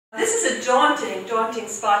This is a daunting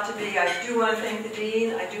spot to be. I do want to thank the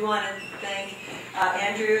Dean. I do want to thank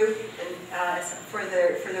Andrew and, for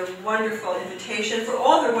their wonderful invitation, for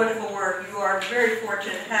all their wonderful work. You are very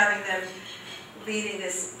fortunate having them leading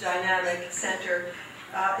this dynamic center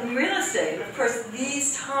in real estate. Of course,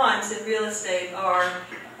 these times in real estate are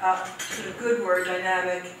sort of good word,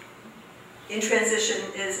 dynamic. In transition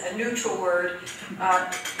is a neutral word,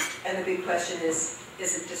 and the big question is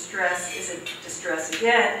it distress? Is it distress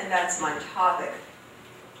again? And that's my topic.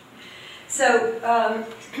 So,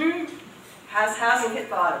 has housing hit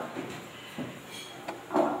bottom?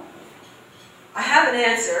 I have an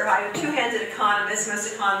answer. I'm a two-handed economist.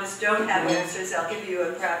 Most economists don't have answers. I'll give you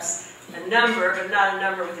perhaps a number, but not a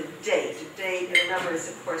number with a date. A date and a number is,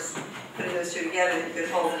 of course, putting those two together, you could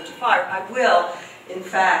hold them to fire. I will, in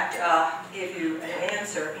fact, give you an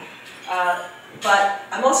answer. But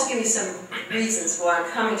I'm also giving you some reasons why I'm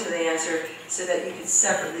coming to the answer so that you can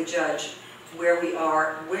separately judge where we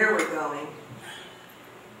are, where we're going,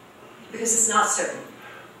 because it's not certain.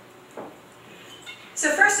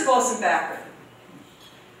 So first of all, some background.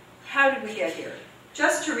 How did we get here?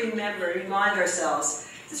 Just to remind ourselves,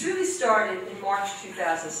 this really started in March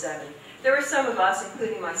 2007. There were some of us,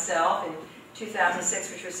 including myself, in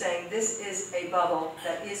 2006, which were saying this is a bubble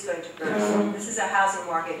that is going to burst. This is a housing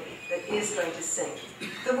market that is going to sink.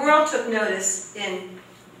 The world took notice in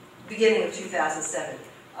the beginning of 2007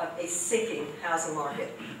 of a sinking housing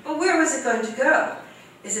market. But where was it going to go?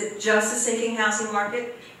 Is it just a sinking housing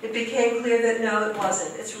market? It became clear that no, it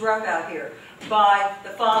wasn't. It's rough out here. By the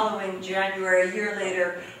following January, a year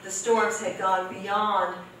later, the storms had gone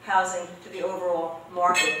beyond housing to the overall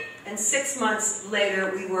market. And 6 months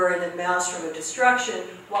later, we were in a maelstrom of destruction.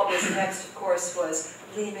 What was next, of course, was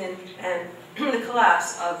Lehman and the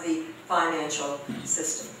collapse of the financial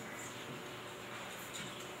system.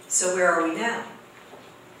 So where are we now?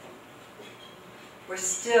 We're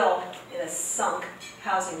still in a sunk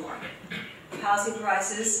housing market. Housing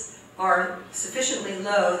prices are sufficiently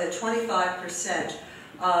low that 25%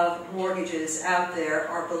 of mortgages out there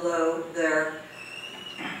are below their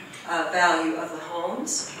value of the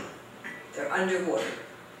homes. They're underwater.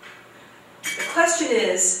 The question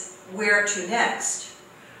is, where to next?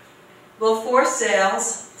 Will forced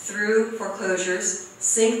sales through foreclosures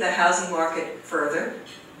sink the housing market further?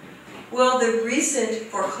 Will the recent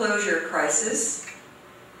foreclosure crisis,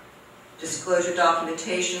 disclosure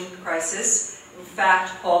documentation crisis, in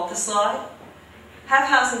fact halt the slide? Have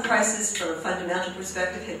housing prices from a fundamental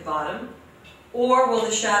perspective hit bottom? Or will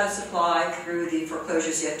the shadow supply through the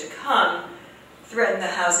foreclosures yet to come threaten the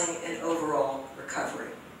housing and overall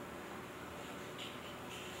recovery?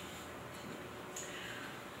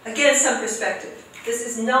 Again, some perspective. This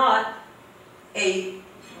is not a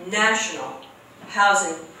national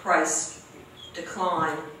housing price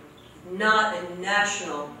decline, not a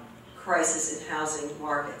national crisis in housing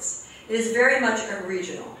markets. It is very much a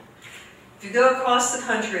regional. If you go across the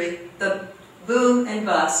country, the boom and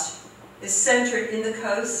bust is centered in the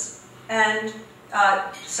coasts and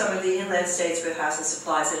some of the inland states where housing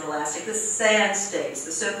supply is inelastic, the sand states,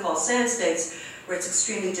 the so-called sand states, where it's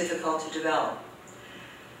extremely difficult to develop.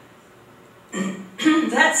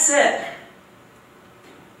 That said,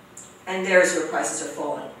 and there's where prices are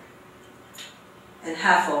falling, and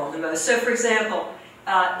have fallen the most. So, for example,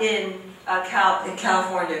 in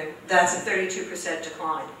California, that's a 32%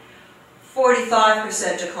 decline.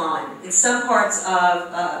 45% decline. In some parts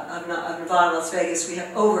of Nevada, Las Vegas, we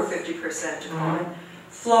have over 50% decline.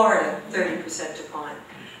 Florida, 30% decline.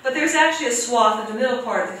 But there's actually a swath in the middle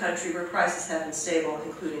part of the country where prices have been stable,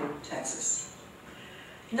 including Texas.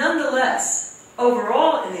 Nonetheless,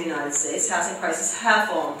 overall in the United States, housing prices have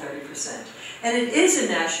fallen 30%. And it is a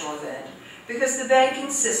national event because the banking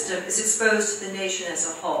system is exposed to the nation as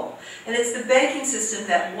a whole. And it's the banking system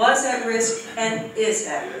that was at risk and is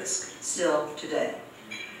at risk still today.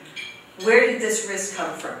 Where did this risk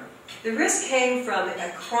come from? The risk came from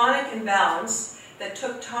a chronic imbalance that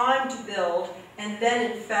took time to build and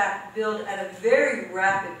then, in fact, build at a very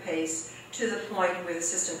rapid pace to the point where the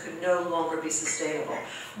system could no longer be sustainable.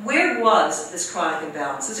 Where was this chronic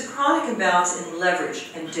imbalance? There's a chronic imbalance in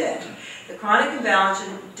leverage and debt. The chronic imbalance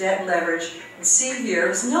in debt and leverage, you see here,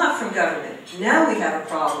 is not from government. Now we have a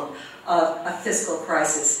problem of a fiscal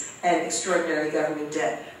crisis and extraordinary government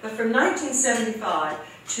debt. But from 1975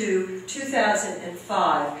 to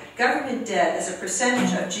 2005, government debt as a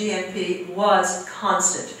percentage of GNP was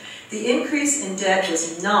constant. The increase in debt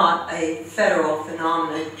was not a federal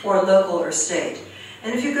phenomenon or local or state.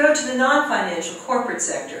 And if you go to the non-financial corporate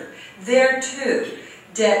sector, there too,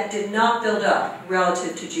 debt did not build up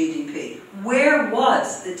relative to GDP. Where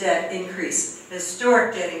was the debt increase an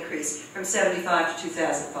historic debt increase from 75 to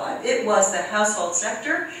 2005. It was the household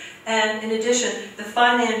sector, and in addition, the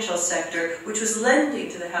financial sector, which was lending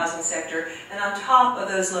to the housing sector, and on top of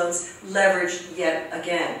those loans, leveraged yet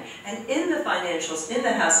again. And in the financials, in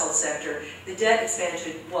the household sector, the debt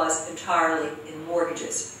expansion was entirely in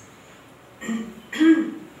mortgages.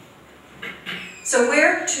 So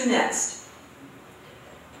where to next?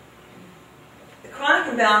 The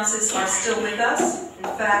chronic imbalances are still with us. In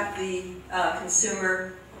fact, the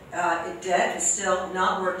consumer debt is still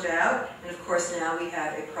not worked out, and of course now we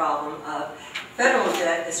have a problem of federal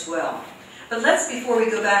debt as well. But let's, before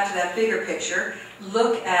we go back to that bigger picture,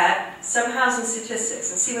 look at some housing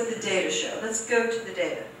statistics and see what the data show. Let's go to the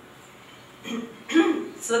data.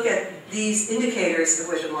 Let's look at these indicators of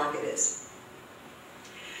where the market is.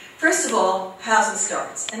 First of all, housing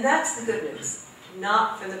starts, and that's the good news.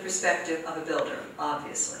 Not from the perspective of a builder,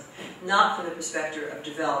 obviously. Not from the perspective of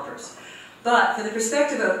developers. But from the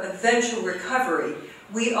perspective of eventual recovery,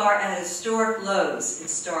 we are at historic lows in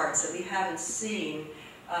starts that we haven't seen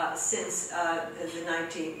since the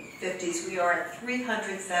 1950s. We are at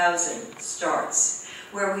 300,000 starts,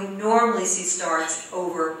 where we normally see starts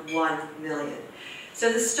over 1 million.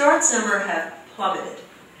 So the starts number have plummeted.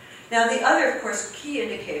 Now the other, of course, key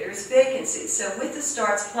indicator is vacancies. So with the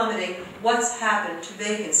starts plummeting, what's happened to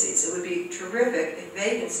vacancies? It would be terrific if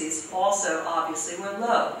vacancies also obviously were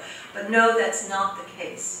low. But no, that's not the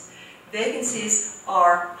case. Vacancies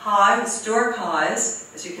are high, historic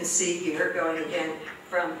highs, as you can see here, going again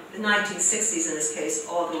from the 1960s in this case,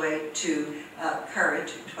 all the way to current,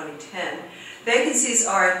 2010. Vacancies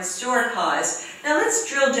are at historic highs. Now let's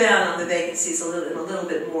drill down on the vacancies in a little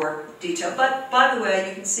bit more detail. But by the way,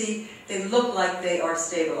 you can see they look like they are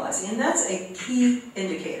stabilizing, and that's a key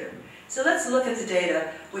indicator. So let's look at the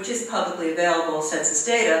data, which is publicly available, census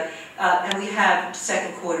data, and we have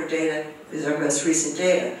second quarter data, is our most recent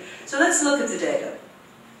data. So let's look at the data.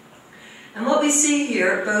 And what we see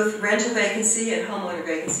here, both rental vacancy and homeowner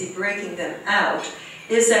vacancy, breaking them out,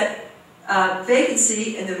 is that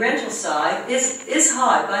vacancy in the rental side is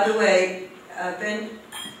high. By the way,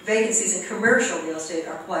 vacancies in commercial real estate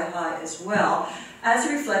are quite high as well, as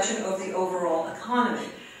a reflection of the overall economy.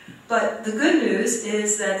 But the good news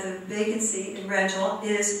is that the vacancy in rental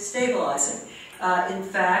is stabilizing. In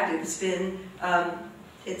fact, it's been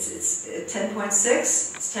it's 10.6.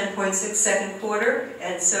 It's 10.6 second quarter,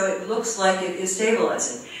 and so it looks like it is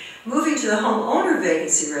stabilizing. Moving to the homeowner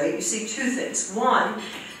vacancy rate, you see two things. One,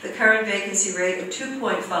 the current vacancy rate of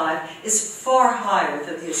 2.5 is far higher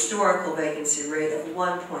than the historical vacancy rate of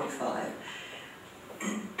 1.5,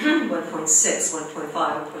 1.6, 1.5,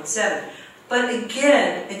 1.7. But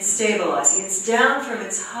again, it's stabilizing. It's down from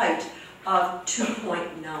its height of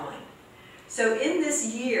 2.9. So in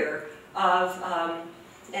this year of,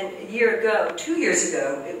 and a year ago, 2 years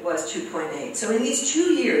ago, it was 2.8. So in these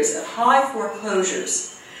 2 years of high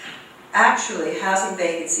foreclosures, actually, housing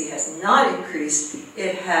vacancy has not increased,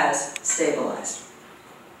 it has stabilized.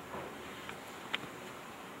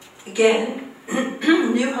 Again,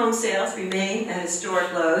 new home sales remain at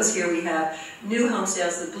historic lows. Here we have new home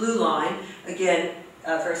sales, the blue line, again,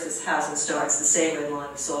 versus housing starts, the same red line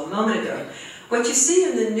we saw a moment ago. What you see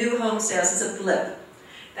in the new home sales is a blip.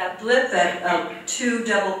 That blip, that two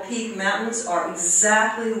double peak mountains are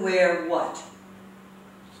exactly where what?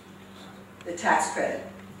 The tax credit.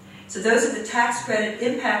 So those are the tax credit,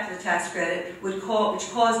 impact of the tax credit, which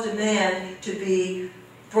caused demand to be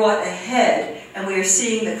brought ahead, and we are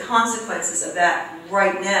seeing the consequences of that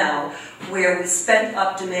right now, where we spent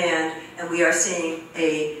up demand and we are seeing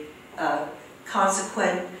a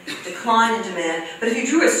consequent decline in demand. But if you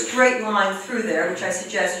drew a straight line through there, which I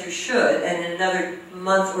suggest you should, and in another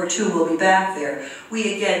month or two we'll be back there,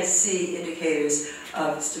 we again see indicators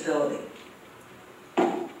of stability.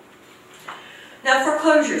 Now,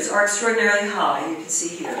 foreclosures are extraordinarily high, you can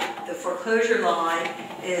see here. The foreclosure line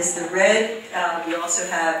is the red, we also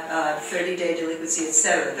have 30-day delinquency,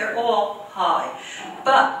 etc. They're all high.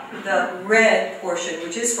 But the red portion,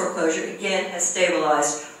 which is foreclosure, again has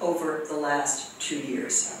stabilized over the last 2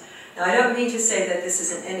 years. Now, I don't mean to say that this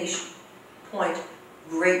is at any point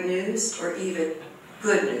great news or even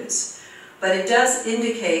good news, but it does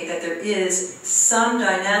indicate that there is some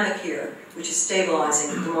dynamic here which is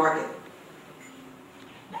stabilizing the market.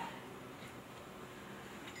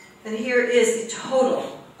 And here is the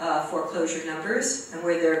total foreclosure numbers and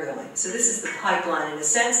where they're going. So this is the pipeline in a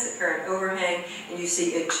sense, the current overhang, and you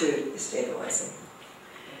see it too is stabilizing.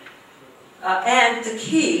 And the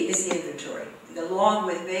key is the inventory. along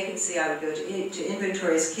with vacancy, I would go to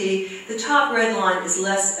inventory as key. The top red line is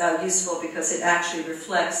less useful because it actually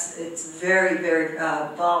reflects, it's very, very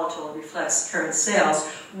volatile. It reflects current sales,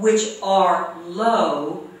 which are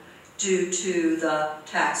low due to the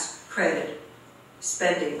tax credit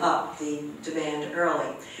spending up the demand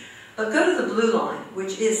early. But go to the blue line,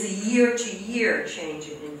 which is the year-to-year change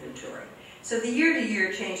in inventory. So the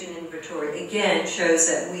year-to-year change in inventory, again, shows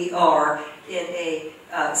that we are in a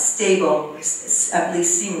stable, at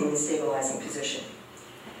least seemingly stabilizing position.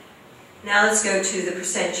 Now let's go to the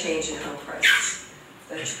percent change in home prices.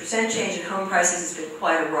 The percent change in home prices has been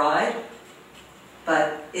quite a ride,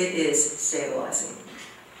 but it is stabilizing.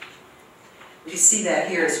 You see that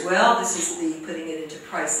here as well. This is the putting it into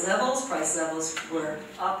price levels. Price levels were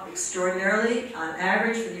up extraordinarily on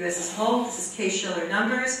average for the U.S. as a whole. This is Case-Shiller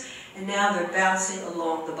numbers, and now they're bouncing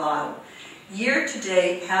along the bottom. Year to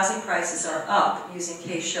date, housing prices are up, using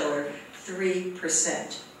Case-Shiller,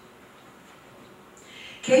 3%.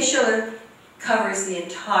 Case-Shiller covers the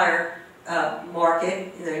entire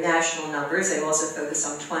market in their national numbers. They also focus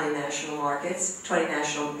on 20 national markets, 20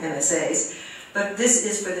 national MSAs. But this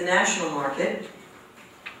is for the national market.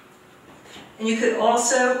 And you could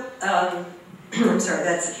also, I'm sorry,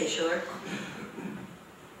 that's the Case-Shiller.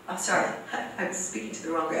 I'm sorry, I was speaking to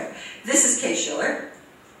the wrong graph. This is Case-Shiller,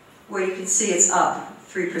 where you can see it's up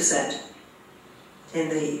 3% in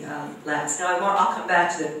the last. Now I'll come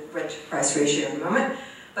back to the rent-to-price ratio in a moment.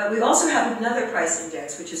 But we also have another price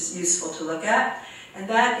index, which is useful to look at. And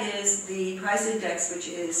that is the price index, which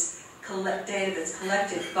is data that's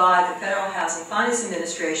collected by the Federal Housing Finance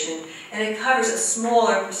Administration, and it covers a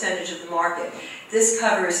smaller percentage of the market. This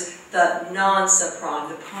covers the non-subprime,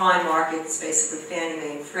 the prime market. It's basically Fannie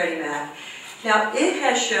Mae and Freddie Mac. Now, it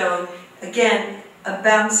has shown, again, a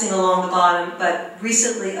bouncing along the bottom, but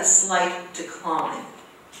recently a slight decline.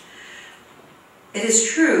 It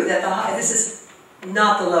is true that this is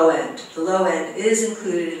not the low end. The low end is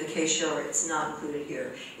included in the Case-Shiller. It's not included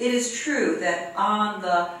here. It is true that on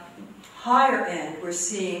the higher end, we're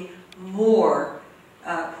seeing more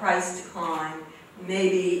price decline.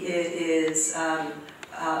 Maybe it is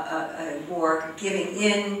more giving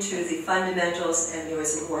in to the fundamentals, and there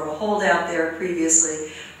was more of a holdout there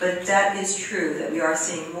previously. But that is true, that we are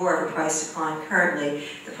seeing more of a price decline currently.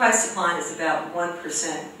 The price decline is about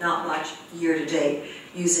 1%, not much year to date,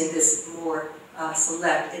 using this more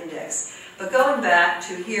select index. But going back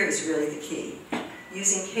to here is really the key.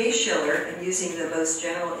 Using Case-Shiller and using the most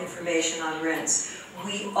general information on rents,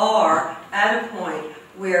 we are at a point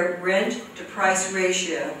where rent-to-price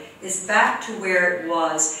ratio is back to where it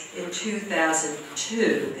was in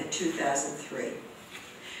 2002 and 2003.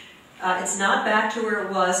 It's not back to where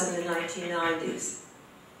it was in the 1990s.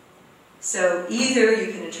 So either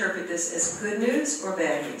you can interpret this as good news or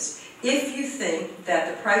bad news. If you think that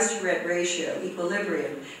the price-to-rent ratio,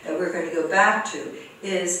 equilibrium, that we're going to go back to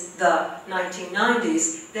is the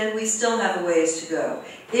 1990s, then we still have a ways to go.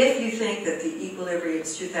 If you think that the equilibrium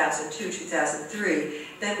is 2002, 2003,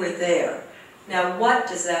 then we're there. Now, what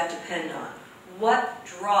does that depend on? What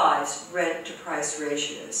drives rent-to-price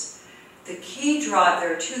ratios? There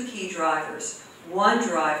are two key drivers. One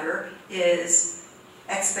driver is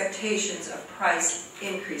expectations of price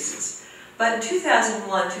increases. But in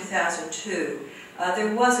 2001, 2002,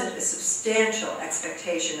 there wasn't a substantial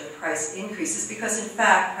expectation of price increases because, in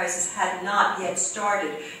fact, prices had not yet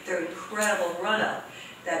started their incredible run-up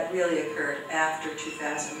that really occurred after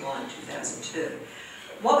 2001, 2002.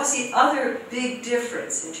 What was the other big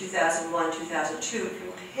difference in 2001, 2002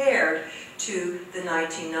 compared to the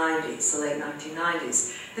 1990s, the late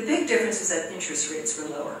 1990s? The big difference was that interest rates were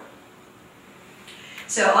lower.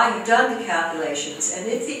 So I've done the calculations, and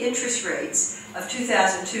if the interest rates of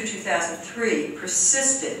 2002, 2003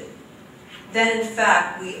 persisted, then in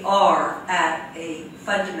fact we are at a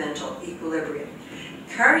fundamental equilibrium.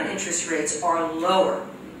 Current interest rates are lower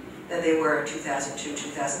than they were in 2002,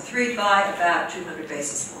 2003 by about 200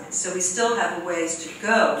 basis points. So we still have a ways to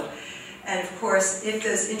go. And of course, if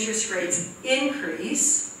those interest rates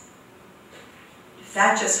increase, if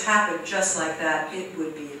that just happened just like that, it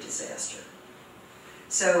would be a disaster.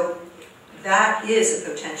 So that is a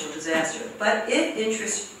potential disaster. But if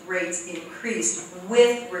interest rates increased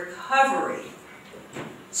with recovery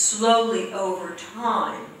slowly over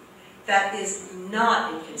time, that is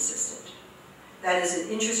not inconsistent. That is an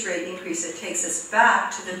interest rate increase that takes us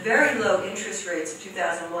back to the very low interest rates of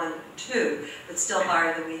 2001-2, but still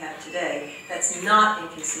higher than we have today. That's not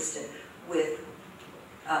inconsistent with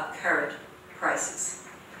current prices.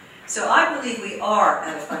 So I believe we are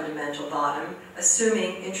at a fundamental bottom,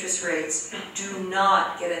 assuming interest rates do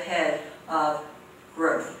not get ahead of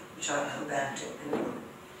growth, which I'll come back to in a moment.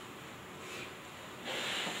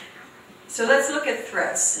 So let's look at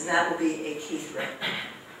threats, and that will be a key threat.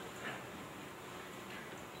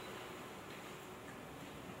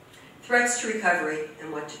 Threats to recovery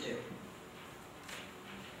and what to do.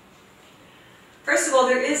 First of all,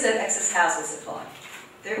 there is that excess housing supply.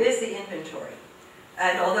 There is the inventory.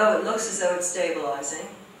 And although it looks as though it's stabilizing,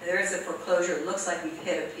 there is a foreclosure, it looks like we've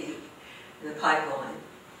hit a peak in the pipeline.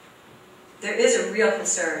 There is a real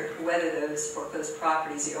concern for whether those foreclosed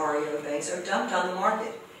properties, the REO banks, are dumped on the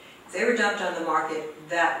market. If they were dumped on the market,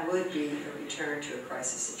 that would be a return to a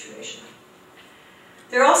crisis situation.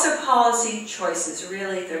 There are also policy choices,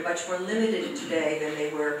 really. They're much more limited today than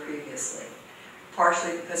they were previously.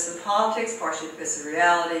 Partially because of the politics, partially because of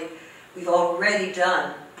reality. We've already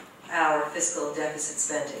done our fiscal deficit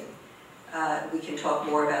spending. We can talk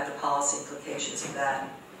more about the policy implications of that.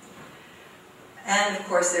 And of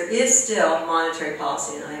course, there is still monetary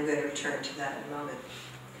policy, and I'm going to return to that in a moment.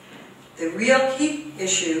 The real key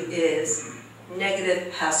issue is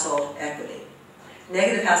negative household equity.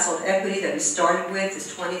 Negative household equity that we started with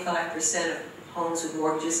is 25% of homes with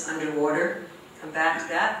mortgages underwater. Come back to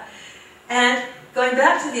that. And going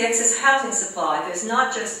back to the excess housing supply, there's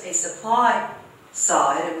not just a supply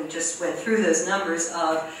side, and we just went through those numbers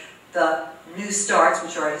of the new starts,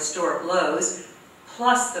 which are at historic lows,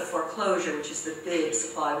 plus the foreclosure, which is the big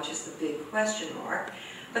supply, which is the big question mark.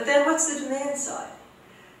 But then what's the demand side?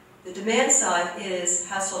 The demand side is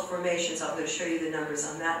household formations. I'm going to show you the numbers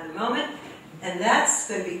on that in a moment. And that's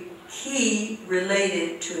going to be key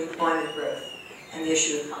related to employment growth and the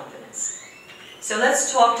issue of confidence. So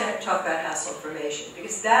let's talk about household formation,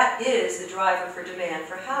 because that is the driver for demand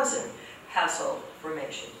for housing, household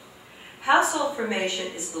formation. Household formation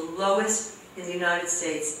is the lowest in the United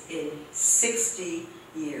States in 60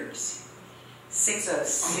 years.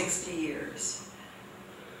 60 years.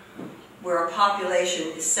 Where our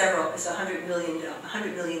population is 100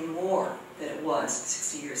 million more than it was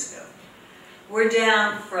 60 years ago. We're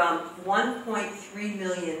down from 1.3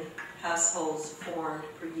 million households formed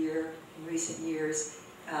per year in recent years.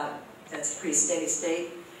 That's a pretty steady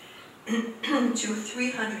state. To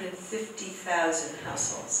 350,000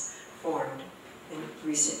 households formed in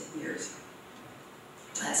recent years.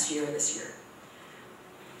 Last year and this year.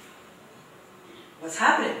 What's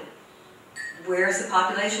happening? Where's the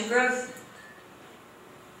population growth?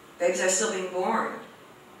 Babies are still being born.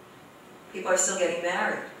 People are still getting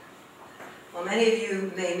married. Well, many of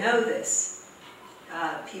you may know this.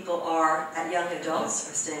 Young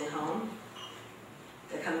adults are staying home.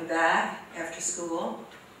 They're coming back after school.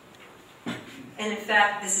 And in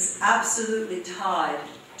fact, this is absolutely tied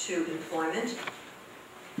to employment.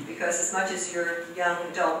 Because as much as your young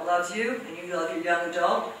adult loves you, and you love your young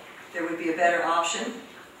adult, there would be a better option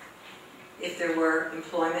if there were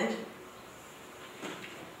employment.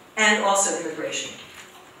 And also immigration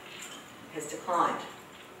has declined.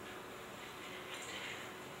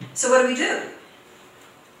 So what do?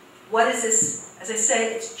 What is this? As I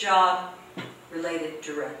say, it's job related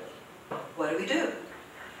directly. What do?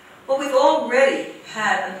 Well, we've already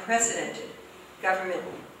had unprecedented government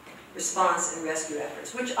response and rescue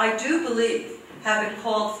efforts, which I do believe have been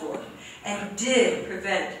called for and did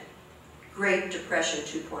prevent Great Depression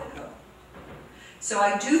 2.0. So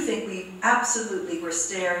I do think we absolutely were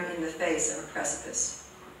staring in the face of a precipice,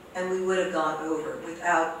 and we would have gone over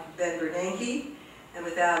without Ben Bernanke and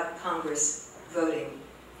without Congress voting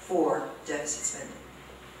for deficit spending.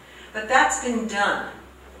 But that's been done.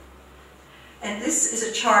 And this is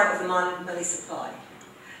a chart of the money supply.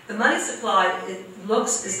 The money supply, it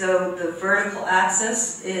looks as though the vertical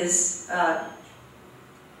axis is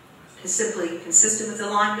simply consistent with the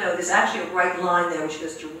line. No, there's actually a right line there which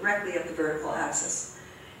goes directly up the vertical axis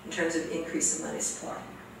in terms of increase in money supply.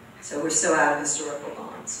 So we're so out of historical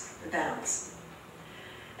bonds and balance.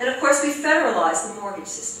 And of course, we federalized the mortgage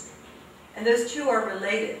system. And those two are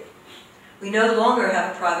related. We no longer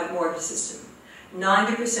have a private mortgage system.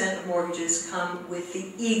 90% of mortgages come with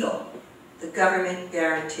the EAGLE, the government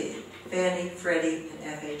guarantee, Fannie, Freddie,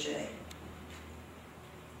 and FHA.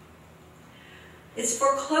 It's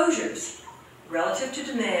foreclosures relative to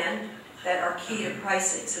demand that are key to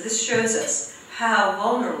pricing. So this shows us how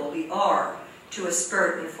vulnerable we are to a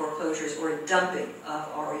spurt in foreclosures or a dumping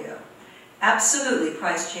of REO. Absolutely,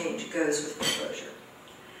 price change goes with foreclosure.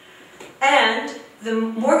 And the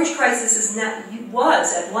mortgage crisis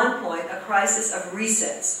was, at one point, a crisis of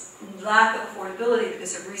resets. Lack of affordability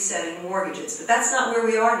because of resetting mortgages. But that's not where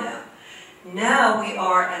we are now. Now we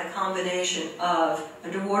are at a combination of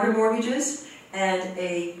underwater mortgages and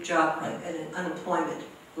a job and an unemployment,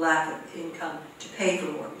 lack of income to pay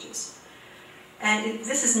for mortgages. And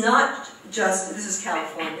this is not just, this is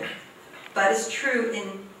California, but it's true in,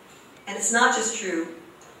 and it's not just true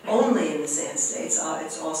only in the Sand States,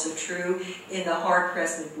 it's also true in the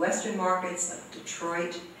hard-pressed Midwestern markets like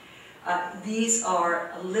Detroit. These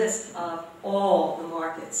are a list of all the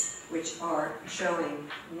markets which are showing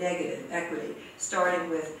negative equity, starting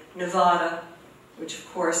with Nevada, which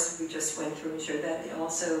of course we just went through and showed that,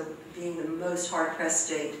 also being the most hard-pressed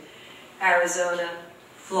state, Arizona,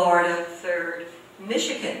 Florida, third,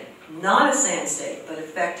 Michigan, not a sand state, but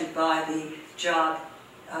affected by the job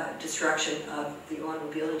destruction of the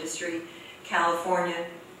automobile industry, California,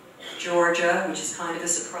 Georgia, which is kind of a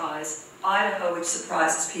surprise, Idaho, which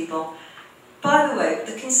surprises people. By the way,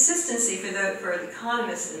 the consistency for the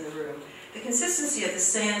economists in the room, the consistency of the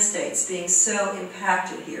sand states being so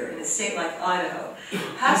impacted here in a state like Idaho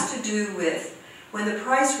has to do with when the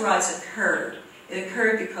price rise occurred, it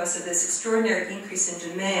occurred because of this extraordinary increase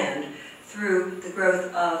in demand through the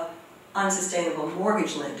growth of unsustainable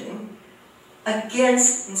mortgage lending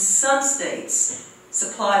against, in some states,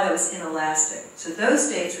 supply that was inelastic. So those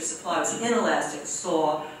states where supply was inelastic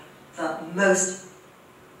saw the most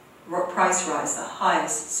price rise, the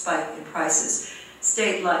highest spike in prices.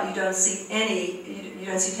 State like, you don't see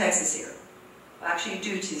Texas here. Actually, you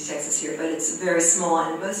do see Texas here, but it's very small,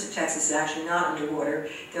 and most of Texas is actually not underwater.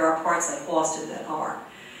 There are parts like Boston that are.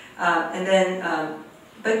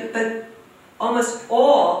 But almost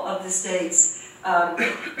all of the states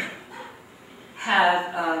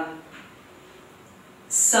have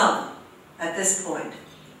some at this point,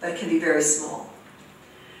 but it can be very small.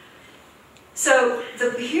 So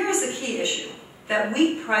here is the key issue, that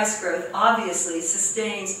weak price growth obviously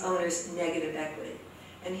sustains owners' negative equity.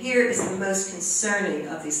 And here is the most concerning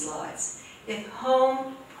of these slides. If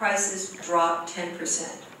home prices drop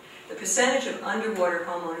 10%, the percentage of underwater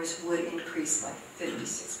homeowners would increase by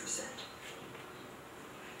 56%.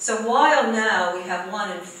 So while now we have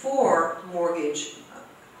 1 in 4 mortgage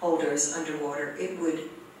holders underwater, it would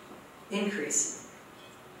increase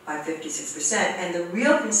by 56%. And the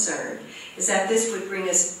real concern is that this would bring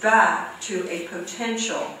us back to a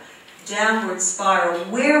potential downward spiral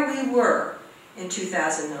where we were in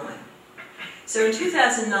 2009. So in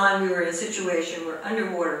 2009, we were in a situation where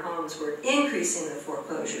underwater homes were increasing the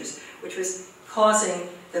foreclosures, which was causing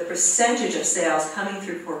the percentage of sales coming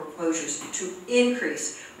through foreclosures to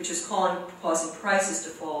increase, which was causing prices to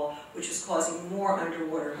fall, which was causing more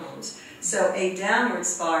underwater homes. So a downward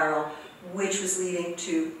spiral, which was leading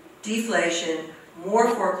to deflation, more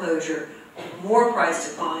foreclosure, more price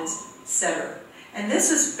declines, etc. And this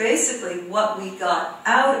is basically what we got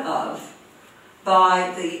out of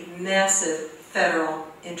by the massive federal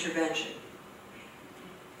intervention.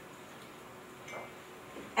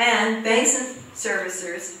 And banks and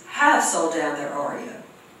servicers have sold down their REO.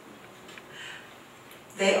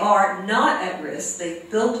 They are not at risk. They've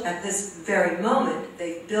built, at this very moment,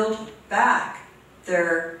 they've built back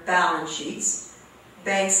their balance sheets.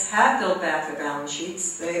 Banks have built back their balance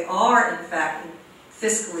sheets. They are, in fact,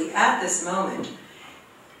 fiscally at this moment,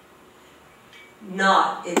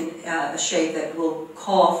 not in a shape that will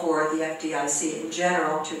call for the FDIC in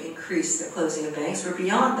general to increase the closing of banks. We're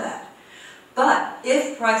beyond that. But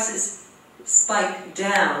if prices spike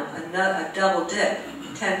down a double dip,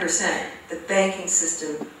 10%, the banking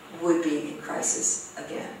system would be in crisis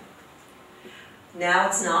again. Now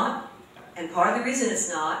it's not, and part of the reason it's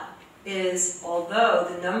not is although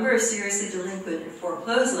the number of seriously delinquent and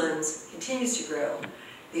foreclosed loans continues to grow,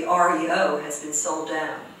 the REO has been sold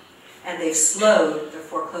down. And they've slowed the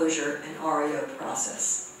foreclosure and REO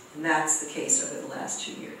process. And that's the case over the last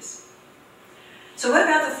 2 years. So what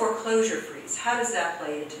about the foreclosure freeze? How does that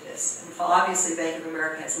play into this? And obviously Bank of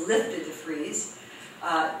America has lifted the freeze,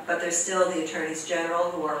 but there's still the attorneys general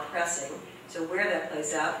who are pressing. So where that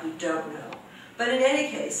plays out, we don't know. But in any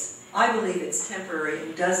case, I believe it's temporary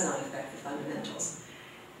and does not affect the fundamentals.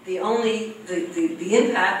 The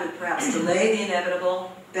impact would perhaps delay the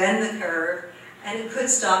inevitable, bend the curve, and it could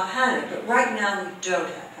stop panic, but right now we don't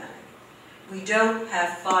have panic. We don't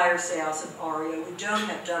have fire sales of REO. We don't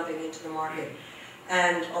have dumping into the market.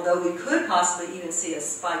 And although we could possibly even see a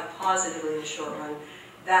spike positively in the short run,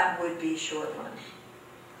 that would be short run.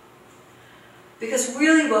 Because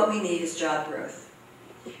really what we need is job growth.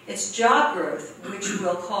 It's job growth which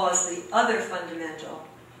will cause the other fundamental,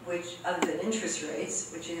 which other than interest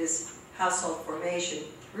rates, which is household formation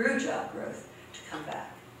through job growth, to come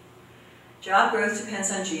back. Job growth depends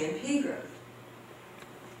on GNP growth.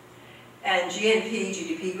 And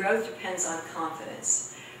GDP growth depends on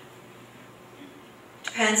confidence.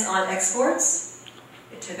 Depends on exports.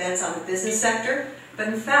 It depends on the business sector. But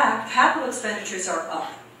in fact, capital expenditures are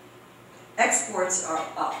up. Exports are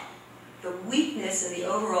up. The weakness in the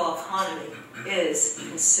overall economy is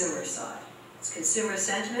consumer side. It's consumer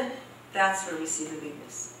sentiment. That's where we see the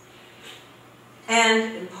weakness.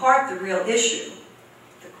 And in part, the real issue,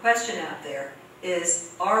 the question out there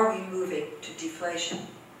is, are we moving to deflation?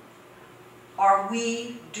 Are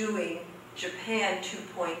we doing Japan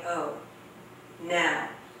 2.0 now,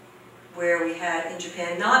 where we had in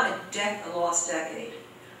Japan not a lost decade,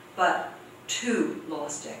 but 2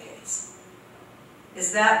 lost decades?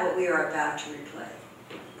 Is that what we are about to replay?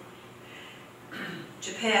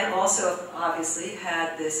 Japan also obviously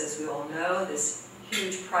had this, as we all know, this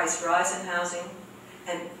huge price rise in housing,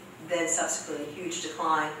 and then subsequently a huge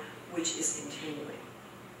decline, which is continuing.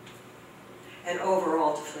 And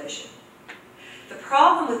overall deflation. The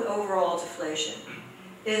problem with overall deflation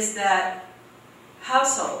is that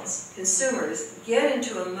households, consumers, get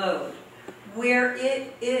into a mode where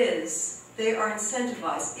they are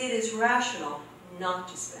incentivized, it is rational not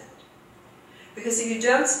to spend. Because if you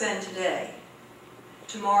don't spend today,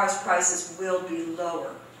 tomorrow's prices will be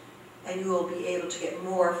lower, and you will be able to get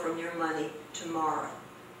more from your money tomorrow.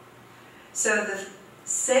 So the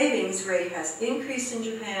savings rate has increased in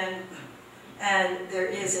Japan, and there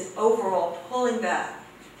is an overall pulling back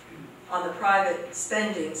on the private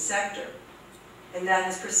spending sector, and that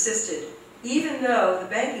has persisted. Even though the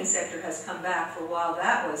banking sector has come back for a while,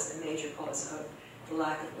 that was a major cause of the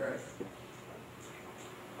lack of growth.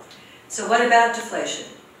 So what about deflation?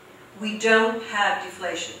 We don't have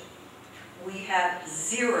deflation. We have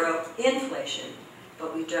 0 inflation,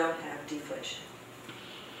 but we don't have deflation.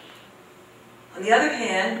 On the other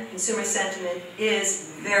hand, consumer sentiment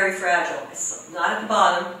is very fragile. It's not at the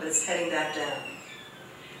bottom, but it's heading back down.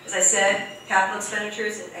 As I said, capital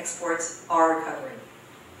expenditures and exports are recovering.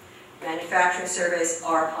 Manufacturing surveys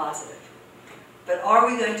are positive. But are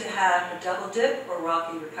we going to have a double dip or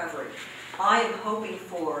rocky recovery? I am hoping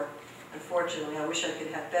for, unfortunately, I wish I could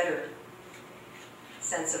have better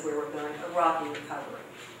sense of where we're going, a rocky recovery.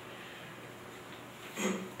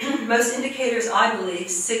 Most indicators, I believe,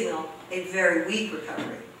 signal a very weak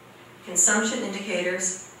recovery. Consumption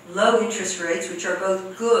indicators, low interest rates, which are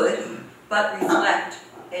both good, but reflect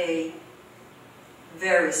a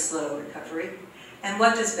very slow recovery. And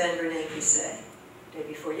what does Ben Bernanke say? Day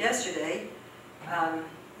before yesterday, let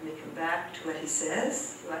me come back to what he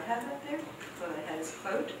says. Do I have it up there? I thought I had his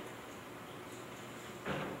quote.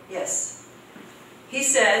 Yes. He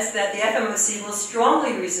says that the FOMC will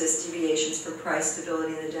strongly resist deviations from price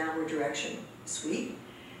stability in the downward direction this week.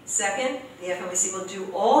 Second, the FOMC will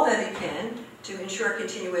do all that it can to ensure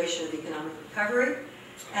continuation of economic recovery,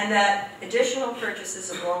 and that additional purchases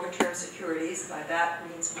of longer-term securities, by that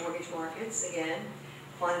means mortgage markets, again,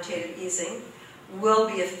 quantitative easing, will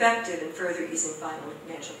be effective in further easing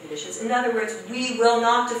financial conditions. In other words, we will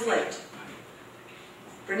not deflate.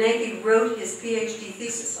 Bernanke wrote his Ph.D.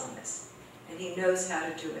 thesis on this, and he knows how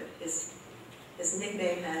to do it. His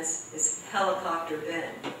nickname is Helicopter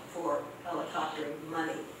Ben, for helicoptering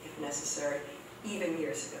money, if necessary, even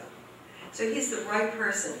years ago. So he's the right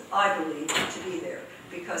person, I believe, to be there,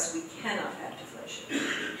 because we cannot have deflation.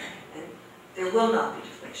 And there will not be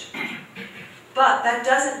deflation. But that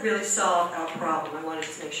doesn't really solve our problem. I wanted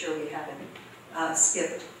to make sure we haven't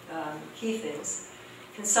skipped key things.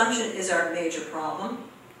 Consumption is our major problem.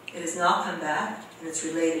 It has not come back, and it's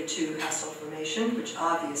related to household formation, which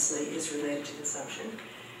obviously is related to consumption.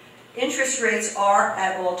 Interest rates are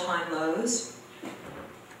at all-time lows.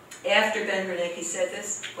 After Ben Bernanke said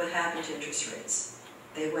this, what happened to interest rates?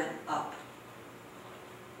 They went up.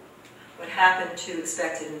 What happened to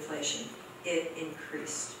expected inflation? It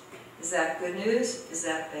increased. Is that good news? Is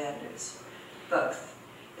that bad news? Both.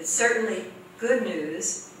 It's certainly good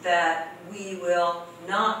news that we will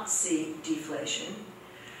not see deflation.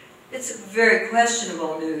 It's very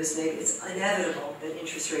questionable news, maybe it's inevitable that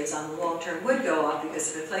interest rates on the long term would go up,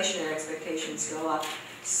 because if inflationary expectations go up,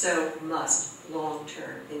 so must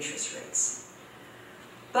long-term interest rates.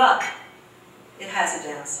 But it has a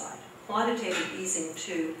downside. Quantitative easing,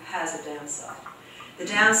 too, has a downside. The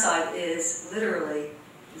downside is literally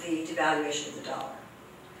the devaluation of the dollar.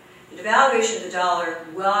 The devaluation of the dollar,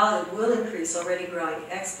 while it will increase already growing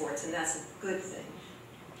exports, and that's a good thing,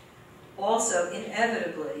 also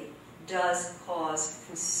inevitably does cause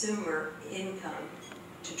consumer income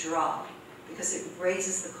to drop, because it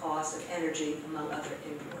raises the cost of energy, among other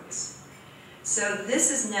imports. So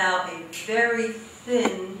this is now a very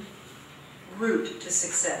thin route to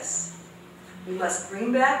success. We must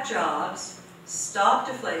bring back jobs, stop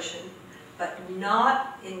deflation, but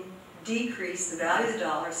not decrease the value of the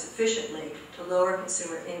dollar sufficiently to lower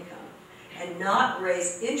consumer income, and not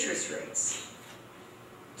raise interest rates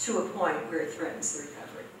to a point where it threatens the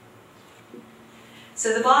recovery.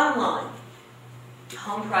 So the bottom line,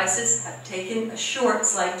 home prices have taken a short,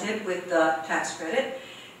 slight dip with the tax credit,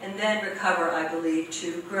 and then recover, I believe,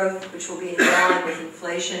 to growth, which will be in line with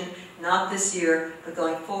inflation, not this year, but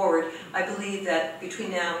going forward. I believe that between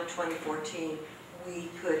now and 2014, we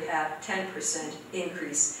could have 10%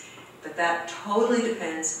 increase, but that totally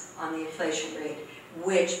depends on the inflation rate,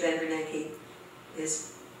 which Ben Bernanke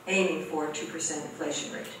is aiming for 2%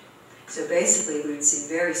 inflation rate. So basically, we would see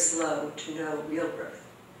very slow to no real growth.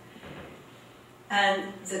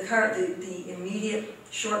 And the immediate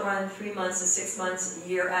short run, 3 months and 6 months, a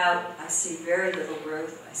year out, I see very little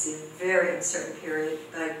growth. I see a very uncertain period,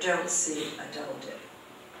 but I don't see a double dip.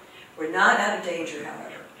 We're not out of danger,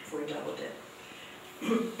 however, for a double dip.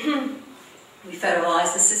 We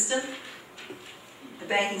federalize the system. The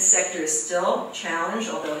banking sector is still challenged,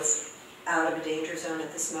 although it's out of a danger zone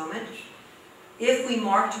at this moment. If we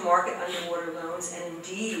mark-to-market underwater loans and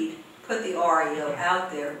indeed put the REO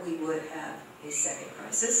out there, we would have a second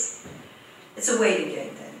crisis. It's a waiting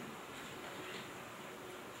game then.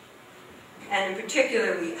 And in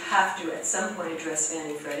particular, we have to at some point address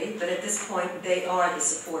Fannie and Freddie, but at this point, they are the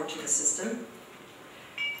support to the system.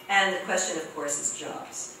 And the question, of course, is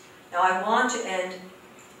jobs. Now, I want to end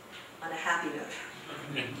on a happy note.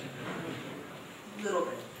 A little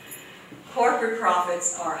bit. Corporate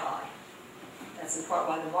profits are high. That's in part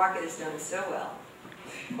why the market is doing so well.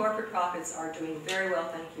 Corporate profits are doing very well,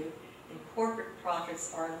 thank you. And corporate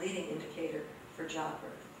profits are a leading indicator for job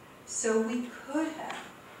growth. So we could have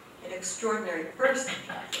an extraordinary burst of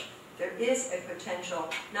job growth. There is a potential,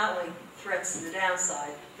 not only threats to the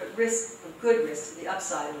downside, but risk, a good risk to the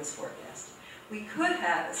upside in this forecast. We could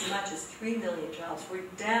have as much as 3 million jobs. We're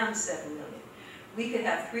down 7 million. We could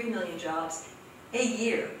have 3 million jobs a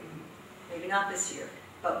year, maybe not this year,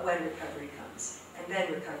 but when recovery comes. And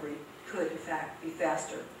then recovery could, in fact, be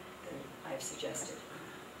faster than I've suggested.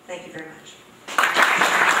 Thank you very much.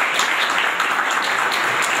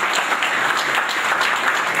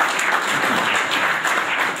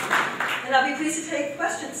 And I'll be pleased to take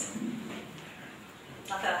questions.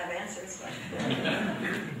 Not that I have answers, but...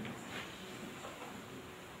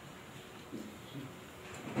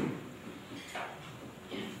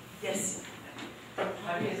 Yes?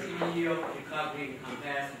 How do you see New York recovery in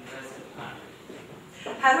comparison to the rest of the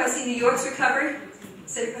country? How do I see New York's recovery?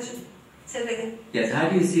 Say the question. Say it again. Yes, how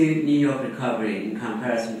do you see New York recovery in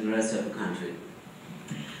comparison to the rest of the country?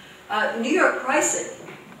 New York pricing.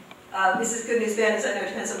 This is good news, bad news. I know it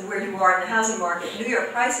depends on where you are in the housing market. New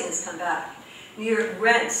York pricing has come back. New York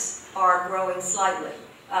rents are growing slightly.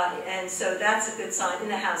 And so that's a good sign in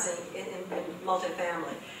the housing, in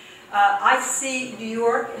multifamily. I see New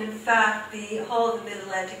York, and in fact, the whole of the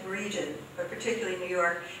Mid-Atlantic region, but particularly New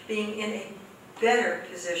York, being in a better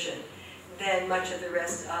position than much of the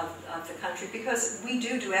rest of the country, because we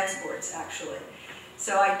do exports, actually.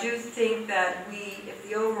 So I do think that if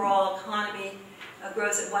the overall economy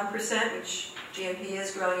grows at 1%, which GNP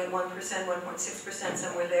is growing at 1%, 1.6%,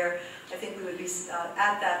 somewhere there, I think we would be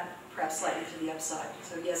at that, perhaps slightly to the upside.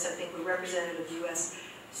 So yes, I think we're representative of the U.S.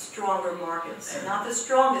 stronger markets. Not the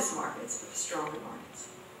strongest markets, but the stronger markets.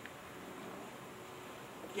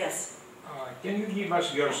 Yes? Can you give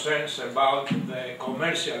us your sense about the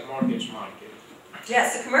commercial mortgage market?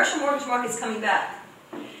 Yes, the commercial mortgage market is coming back.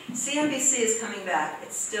 CNBC is coming back.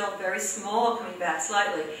 It's still very small, coming back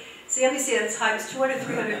slightly. CNBC at its height was 200,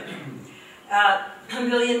 300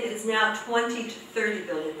 billion. It is now 20 to 30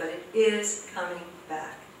 billion, but it is coming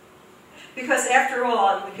back. Because after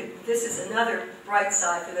all, this is another bright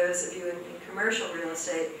side for those of you in commercial real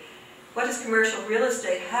estate. What does commercial real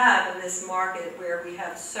estate have in this market where we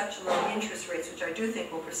have such low interest rates, which I do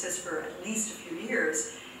think will persist for at least a few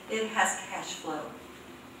years? It has cash flow.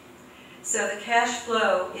 So the cash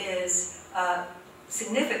flow is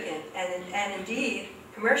significant, and indeed,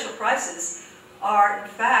 commercial prices are in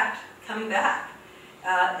fact coming back.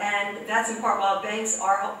 And that's in part why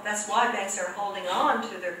that's why banks are holding on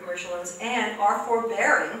to their commercial loans and are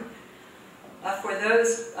forbearing for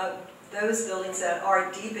those buildings that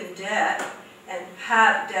are deep in debt and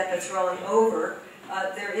have debt that's rolling over.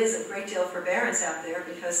 There is a great deal of forbearance out there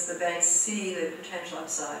because the banks see the potential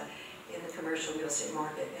upside in the commercial real estate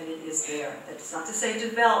market, and it is there. That's not to say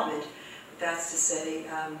development, but that's to say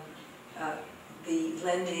the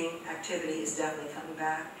lending activity is definitely coming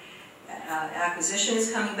back. Acquisition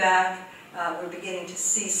is coming back. We're beginning to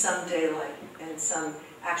see some daylight and some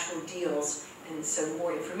actual deals, and so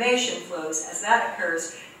more information flows. As that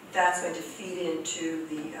occurs, that's going to feed into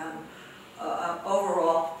the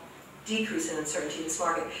overall decrease in uncertainty in this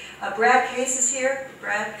market. Brad Case is here.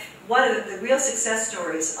 Brad, one of the real success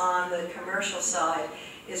stories on the commercial side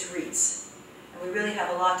is REITs. And we really have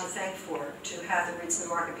a lot to thank for to have the REITs in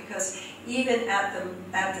the market, because even at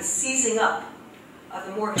the seizing up of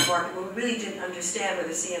the mortgage market, when we really didn't understand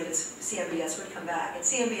whether CMBS would come back. And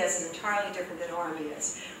CMBS is entirely different than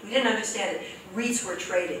RMBS. We didn't understand it. REITs were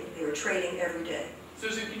trading. They were trading every day.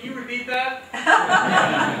 Susan, can you repeat that?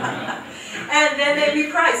 And then they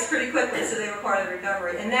repriced pretty quickly, so they were part of the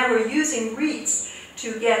recovery. And now we're using REITs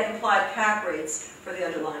to get implied cap rates for the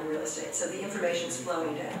underlying real estate. So the information's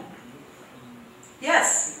flowing down.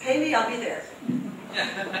 Yes, pay me, I'll be there.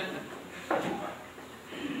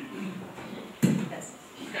 Yes.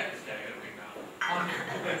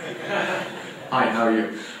 Hi, how are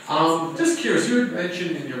you? Just curious, you had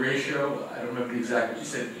mentioned in your ratio, I don't remember the exact, you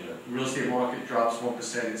said real estate market drops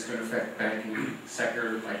 1%, it's going to affect banking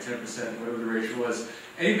sector by 10%, whatever the ratio was.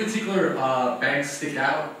 Any particular banks stick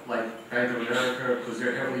out, like Bank of America, because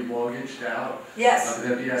they're heavily mortgaged out? Yes.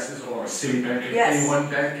 With MBSs, or Citibank? Yes. Any one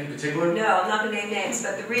bank in particular? No, I'm not going to name names,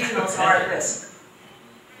 but the regionals are at risk.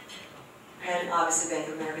 And obviously Bank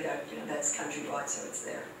of America, that's countrywide, so it's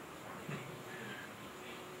there.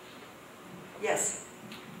 Yes?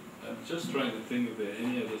 I'm just trying to think if there are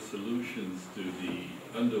any other solutions to the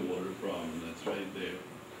underwater problem that's right there.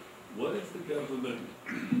 What if the government,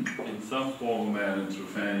 in some form or manner, through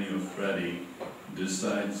Fannie or Freddie,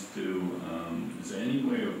 decides to, is there any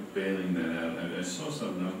way of bailing that out? I saw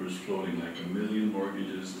some numbers floating, like 1 million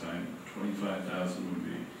mortgages times 25,000 would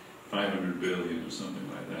be 500 billion or something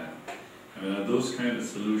like that. I mean, are those kind of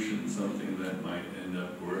solutions something that might end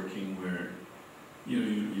up working where,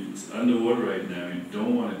 it's underwater right now, you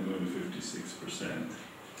don't want it going to 56%.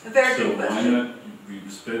 A very good question. So why not be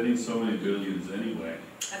spending so many billions anyway?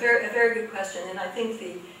 A very good question, and I think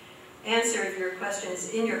the answer of your question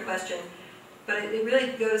is in your question, but it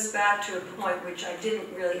really goes back to a point which I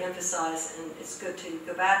didn't really emphasize, and it's good to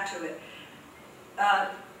go back to it.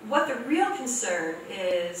 What the real concern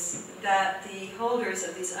is that the holders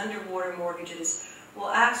of these underwater mortgages will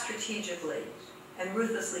act strategically and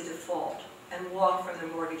ruthlessly default and walk from their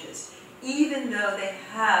mortgages, even though they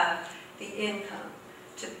have the income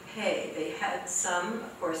to pay. They had some,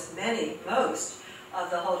 of course, most of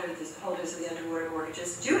the holders of the underwater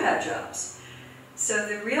mortgages do have jobs. So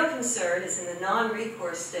the real concern is in the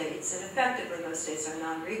non-recourse states, and effectively most states are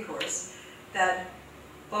non-recourse, that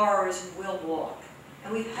borrowers will walk.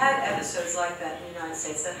 And we've had episodes like that in the United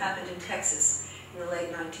States. That happened in Texas in the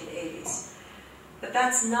late 1980s. But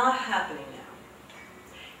that's not happening now.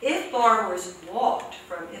 If borrowers walked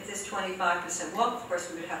if this 25% walked, of course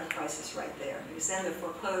we would have a crisis right there, because then the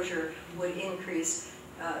foreclosure would increase,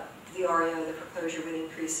 the REO, the foreclosure would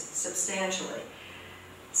increase substantially.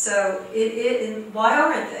 So why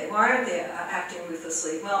aren't they? Why aren't they acting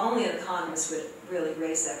ruthlessly? Well, only an economist would really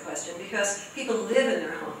raise that question, because people live in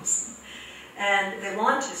their homes. And they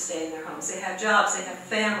want to stay in their homes. They have jobs, they have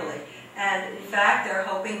family. And in fact, they're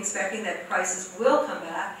hoping, expecting that prices will come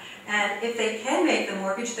back. And if they can make the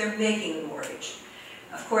mortgage, they're making the mortgage.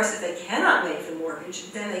 Of course, if they cannot make the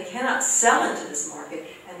mortgage, then they cannot sell into this market,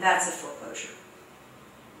 and that's a foreclosure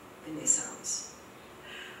in these homes.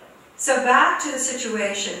 So back to the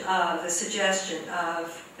situation of the suggestion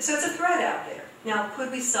of, so it's a threat out there. Now,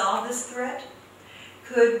 could we solve this threat?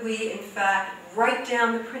 Could we, in fact, write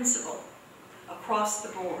down the principle across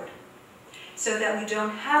the board so that we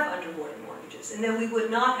don't have underwater mortgages, and then we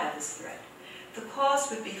would not have this threat? The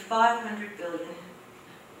cost would be $500 billion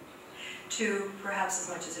to perhaps as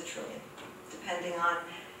much as $1 trillion, depending on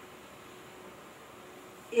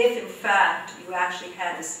if, in fact, you actually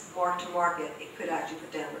had this mark-to-market, it could actually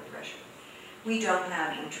put downward pressure. We don't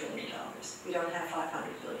have $1 trillion. We don't have $500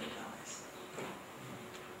 billion.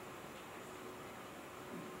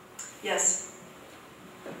 Yes?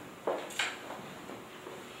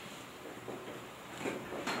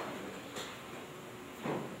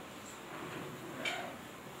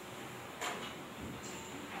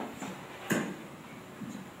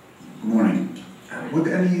 Good morning. Would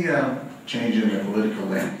any change in the political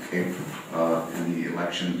landscape in the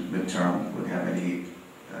election midterm would have any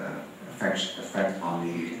effect on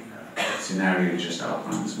the scenario you just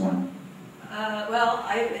outlined this morning? Well,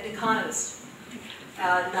 I'm an economist,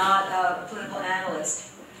 not a political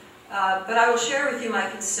analyst. But I will share with you my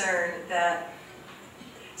concern that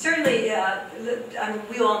certainly,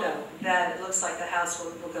 we all know that it looks like the House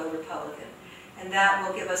will go Republican. And that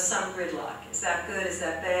will give us some gridlock. Is that good? Is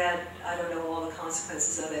that bad? I don't know all the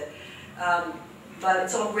consequences of it. But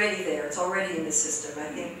it's already there. It's already in the system. I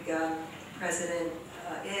think the President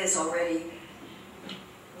is already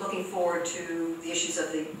looking forward to the issues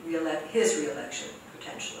of his re-election,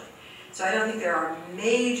 potentially. So I don't think there are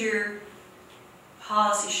major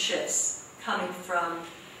policy shifts coming from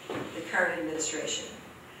the current administration.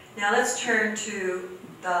 Now let's turn to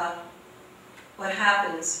what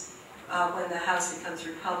happens when the House becomes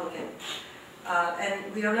Republican.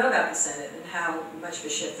 And we don't know about the Senate and how much of a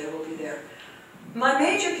shift there will be there. My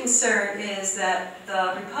major concern is that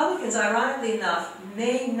the Republicans, ironically enough,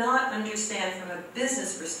 may not understand from a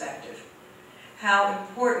business perspective how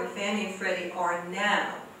important Fannie and Freddie are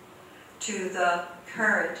now to the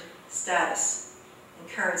current status and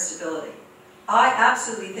current stability. I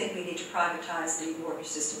absolutely think we need to privatize the mortgage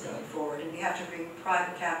system going forward, and we have to bring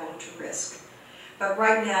private capital to risk. But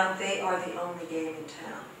right now, they are the only game in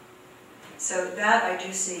town. So that I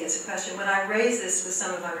do see as a question. When I raise this with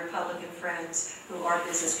some of my Republican friends who are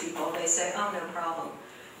business people, they say, oh, no problem.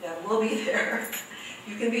 Yeah, we'll be there.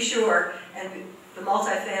 You can be sure. And the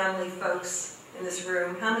multifamily folks in this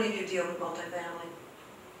room, how many of you deal with multifamily?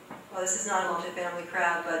 Well, this is not a multifamily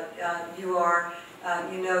crowd, but you are,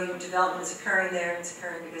 you know your development is occurring there, and it's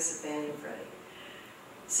occurring because of Fannie and Freddie.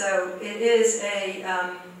 So it is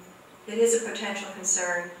a potential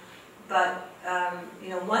concern, but you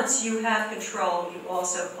know, once you have control, you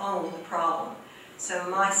also own the problem. So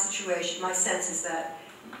my situation, my sense is that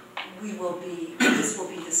this will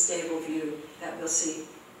be the stable view that we'll see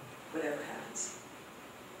whatever happens.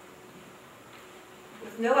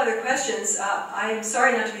 With no other questions, I am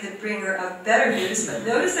sorry not to be the bringer of better news, but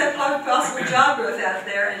notice that possible job growth out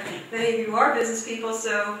there, and many of you are business people,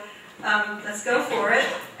 so let's go for it.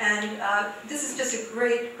 And this is just a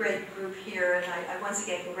great, great group here, and I once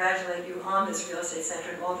again congratulate you on this Real Estate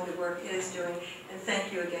Center and all the good work it is doing, and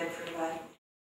thank you again for inviting me.